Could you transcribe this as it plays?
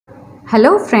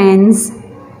Hello friends,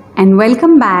 and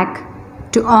welcome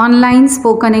back to online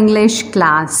spoken English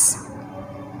class.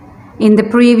 In the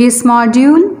previous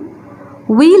module,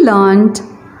 we learned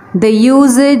the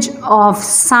usage of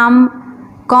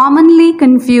some commonly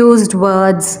confused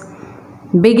words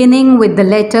beginning with the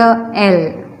letter L.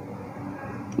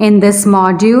 In this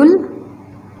module,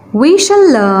 we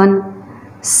shall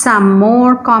learn some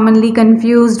more commonly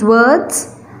confused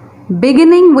words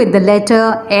beginning with the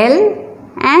letter L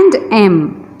and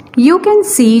M. You can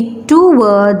see two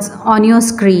words on your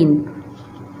screen.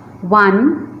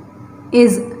 One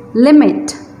is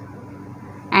limit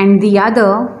and the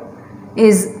other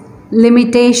is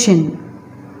limitation.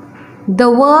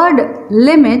 The word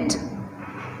limit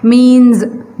means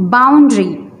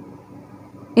boundary.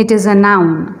 It is a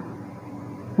noun.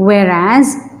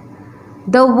 Whereas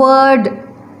the word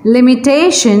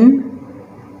limitation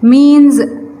means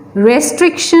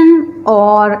restriction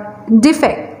or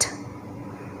defect.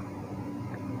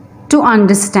 To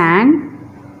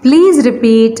understand, please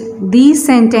repeat these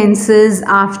sentences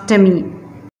after me.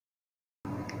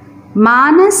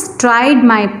 Manas tried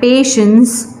my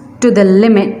patience to the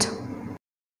limit.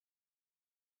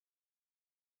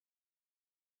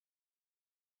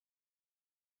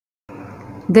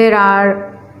 There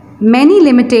are many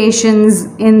limitations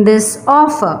in this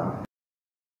offer.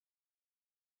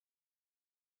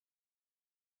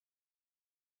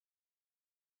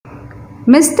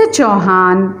 Mr.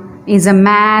 Chauhan is a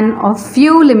man of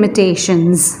few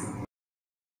limitations.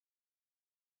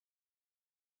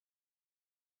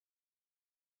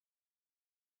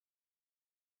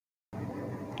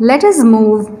 Let us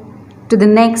move to the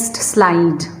next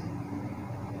slide.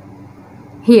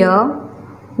 Here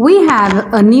we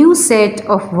have a new set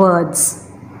of words.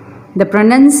 The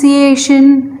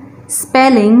pronunciation,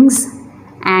 spellings,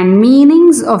 and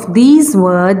meanings of these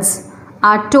words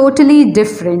are totally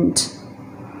different.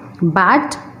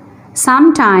 But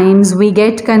sometimes we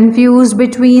get confused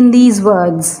between these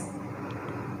words.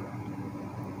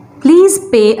 Please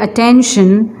pay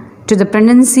attention to the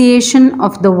pronunciation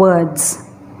of the words.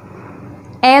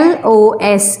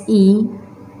 L-O-S-E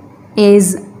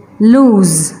is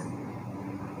lose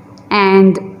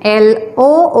and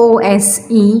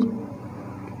L-O-O-S-E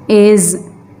is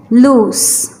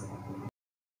loose.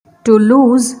 To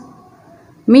lose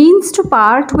means to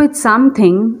part with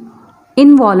something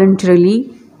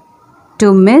involuntarily,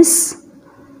 to miss,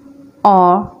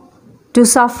 or to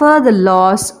suffer the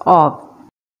loss of.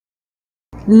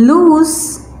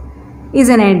 Loose is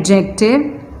an adjective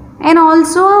and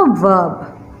also a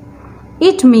verb.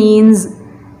 It means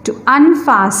to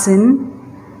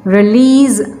unfasten,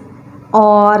 release,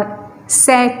 or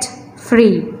set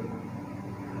free.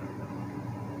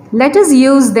 Let us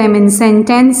use them in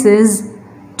sentences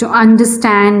to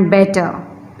understand better.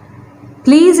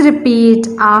 Please repeat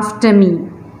after me.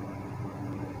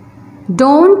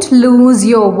 Don't lose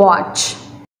your watch.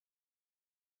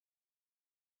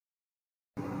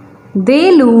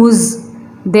 They lose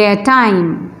their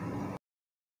time.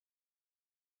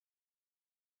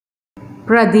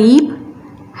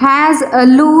 Pradeep has a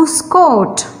loose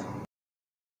coat.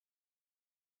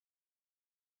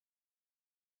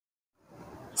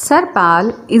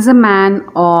 Sarpal is a man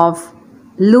of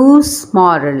loose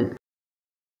moral.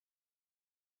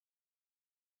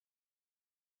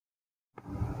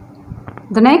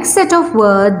 The next set of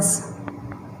words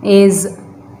is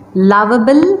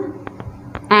lovable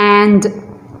and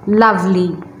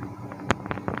lovely.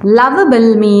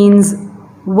 Lovable means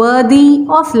worthy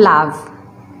of love.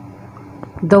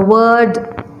 The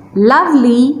word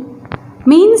lovely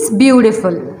means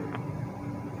beautiful.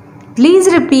 Please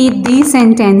repeat these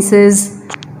sentences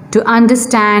to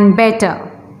understand better.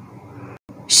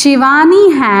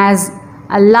 Shivani has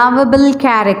a lovable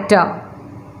character.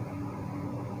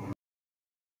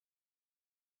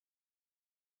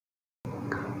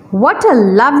 What a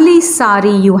lovely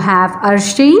sari you have,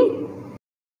 Arshi.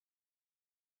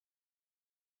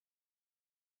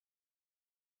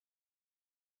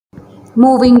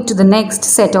 Moving to the next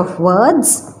set of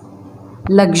words,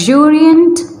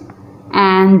 luxuriant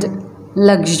and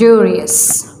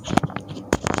luxurious.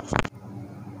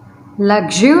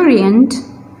 Luxuriant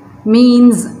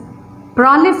means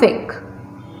prolific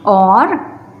or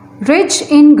rich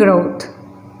in growth,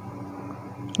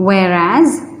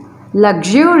 whereas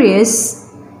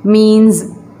luxurious means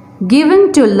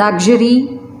given to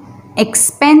luxury,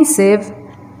 expensive,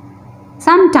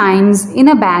 sometimes in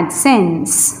a bad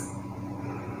sense.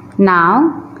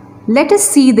 Now, let us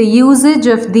see the usage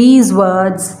of these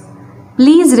words.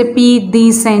 Please repeat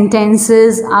these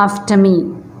sentences after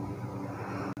me.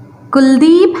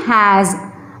 Kuldeep has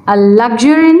a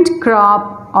luxuriant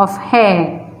crop of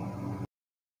hair.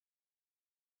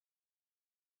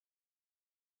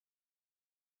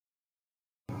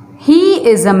 He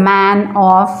is a man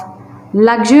of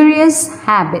luxurious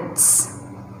habits.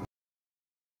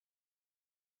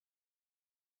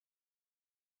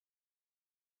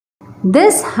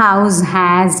 This house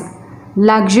has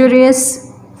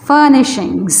luxurious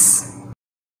furnishings.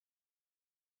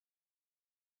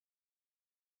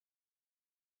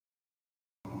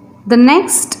 The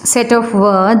next set of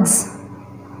words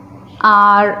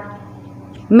are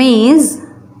maize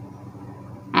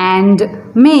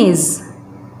and maize.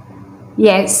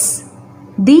 Yes,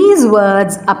 these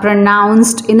words are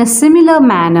pronounced in a similar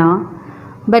manner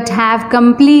but have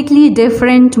completely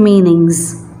different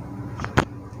meanings.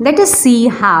 Let us see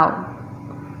how.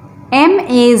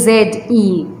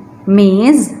 M-A-Z-E,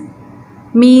 maze,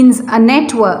 means a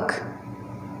network,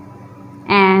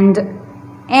 and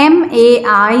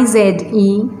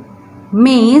M-A-I-Z-E,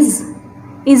 maize,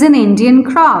 is an Indian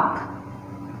crop.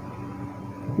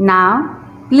 Now,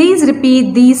 please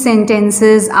repeat these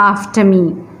sentences after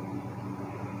me.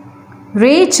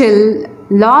 Rachel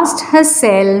lost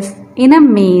herself in a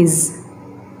maze.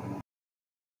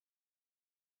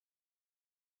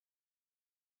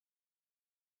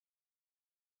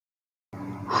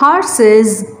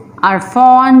 Horses are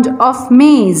fond of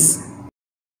maize.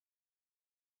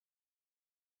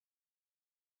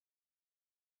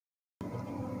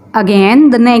 Again,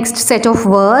 the next set of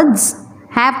words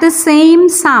have the same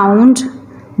sound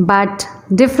but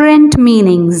different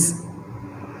meanings.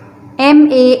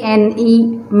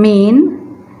 M-A-N-E,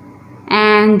 main,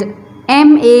 and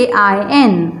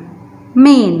M-A-I-N,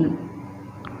 mane.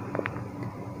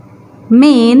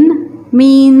 Mane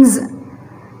means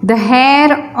the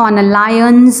hair on a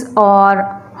lion's or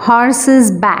horse's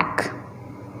back,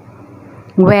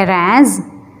 whereas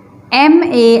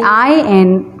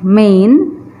M-A-I-N,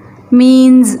 mane,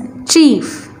 means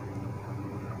chief.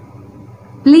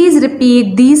 Please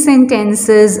repeat these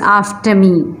sentences after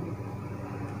me.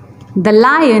 The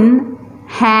lion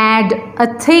had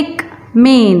a thick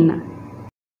mane.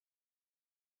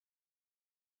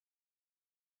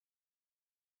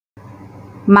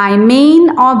 My main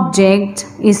object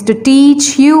is to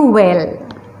teach you well.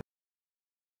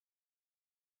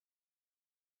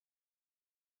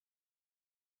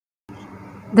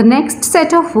 The next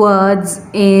set of words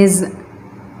is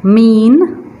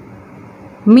mean,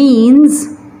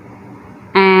 means,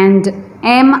 and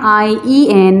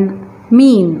M-I-E-N,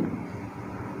 mean.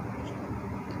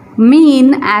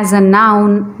 Mean as a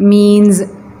noun means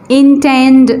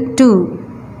intend to,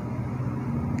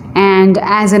 and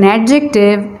as an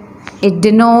adjective it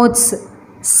denotes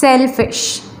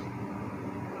selfish.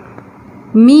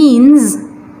 Means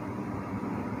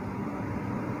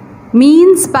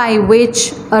by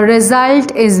which a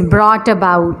result is brought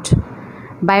about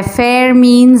by fair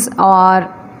means or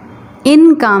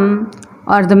income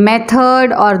or the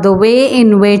method or the way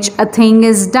in which a thing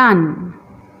is done.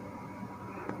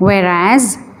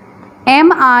 Whereas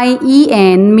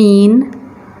M-I-E-N, mean,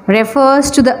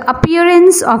 refers to the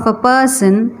appearance of a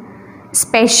person,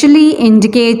 specially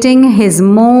indicating his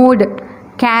mode,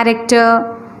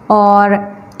 character,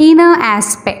 or inner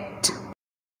aspect.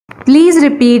 Please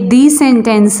repeat these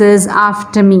sentences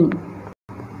after me.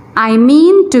 I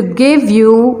mean to give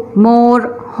you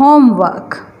more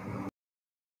homework.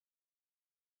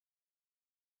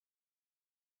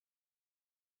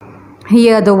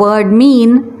 Here the word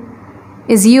mean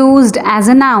is used as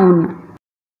a noun.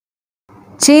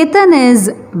 Chetan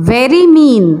is very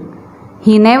mean.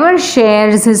 He never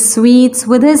shares his sweets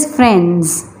with his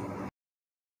friends.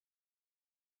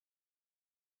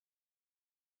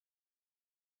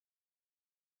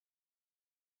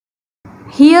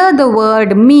 Here the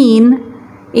word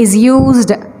mean is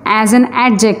used as an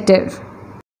adjective.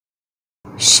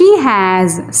 She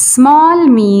has small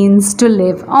means to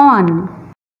live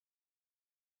on.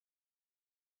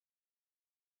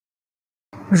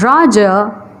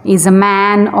 Roger is a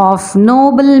man of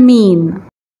noble mien.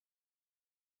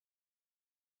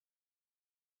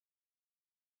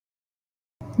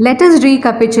 Let us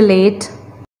recapitulate.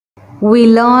 We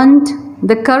learnt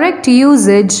the correct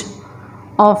usage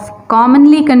of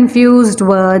commonly confused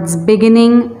words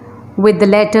beginning with the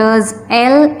letters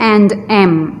L and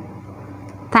M.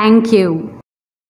 Thank you.